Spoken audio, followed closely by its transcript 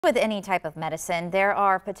With any type of medicine, there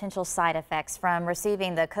are potential side effects from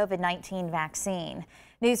receiving the COVID-19 vaccine.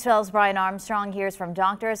 News 12's Brian Armstrong hears from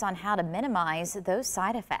doctors on how to minimize those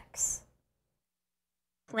side effects.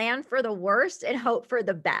 Plan for the worst and hope for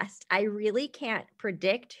the best. I really can't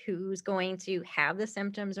predict who's going to have the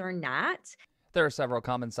symptoms or not. There are several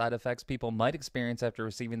common side effects people might experience after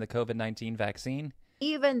receiving the COVID-19 vaccine.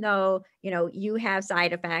 Even though, you have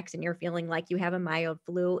side effects and you're feeling like you have a mild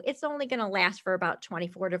flu, it's only going to last for about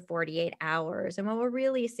 24 to 48 hours. And what we're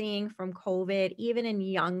really seeing from COVID, even in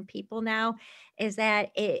young people now, is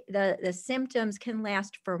that the symptoms can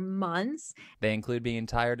last for months. They include being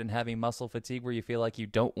tired and having muscle fatigue where you feel like you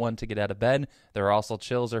don't want to get out of bed. There are also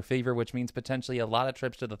chills or fever, which means potentially a lot of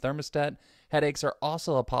trips to the thermostat. Headaches are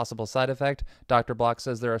also a possible side effect. Dr. Block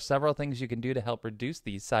says there are several things you can do to help reduce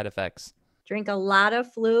these side effects. Drink a lot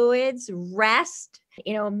of fluids, rest,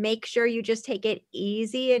 make sure you just take it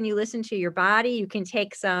easy and you listen to your body. You can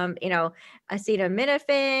take some,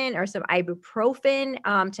 acetaminophen or some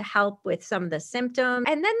ibuprofen to help with some of the symptoms.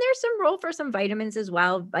 And then there's some role for some vitamins as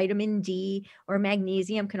well. Vitamin D or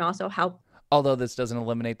magnesium can also help. Although this doesn't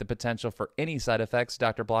eliminate the potential for any side effects,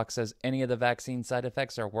 Dr. Block says any of the vaccine side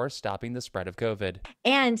effects are worth stopping the spread of COVID.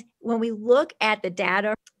 And when we look at the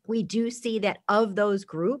data, we do see that of those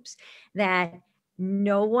groups that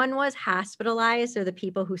no one was hospitalized, so the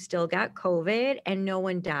people who still got COVID, and no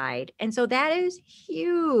one died. And so that is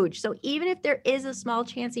huge. So even if there is a small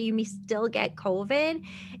chance that you may still get COVID,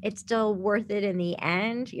 it's still worth it in the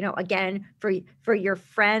end, again, for your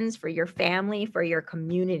friends, for your family, for your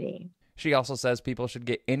community. She also says people should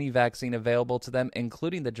get any vaccine available to them,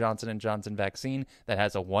 including the Johnson & Johnson vaccine that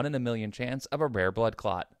has a 1 in a million chance of a rare blood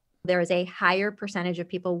clot. There is a higher percentage of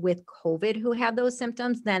people with COVID who have those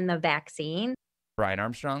symptoms than the vaccine. Brian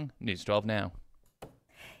Armstrong, News 12 Now.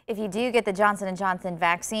 If you do get the Johnson & Johnson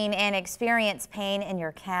vaccine and experience pain in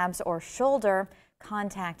your calves or shoulder,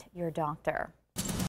 contact your doctor.